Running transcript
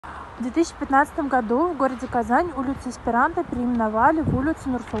В 2015 году в городе Казань улицу Эсперанто переименовали в улицу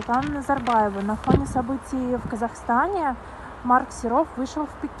Нурсултана Назарбаева. На фоне событий в Казахстане Марк Серов вышел в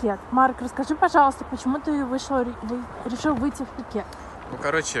пикет. Марк, расскажи, пожалуйста, почему ты решил выйти в пикет?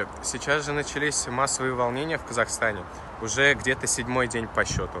 Сейчас же начались массовые волнения в Казахстане. Уже где-то 7-й день по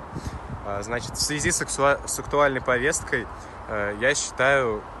счету. Значит, в связи с актуальной повесткой я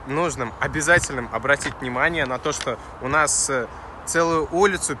считаю нужным, обязательным обратить внимание на то, что у нас целую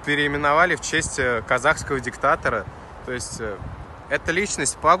улицу переименовали в честь казахского диктатора. То есть это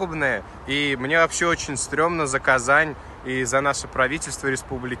личность пагубная, и мне вообще очень стрёмно за Казань и за наше правительство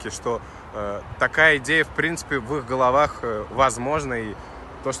республики, что такая идея, в принципе, в их головах возможна, и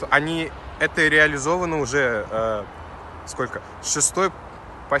то, что это реализовано уже, 6-й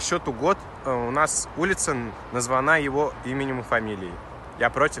по счету год у нас улица названа его именем и фамилией. Я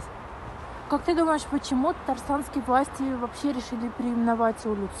против. Как ты думаешь, почему татарстанские власти вообще решили переименовать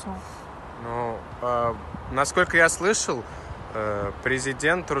улицу? Насколько я слышал,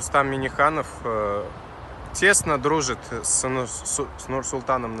 президент Рустам Минниханов тесно дружит с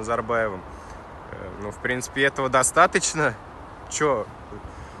Нурсултаном Назарбаевым. В принципе, этого достаточно.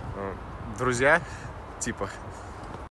 Друзья, типа.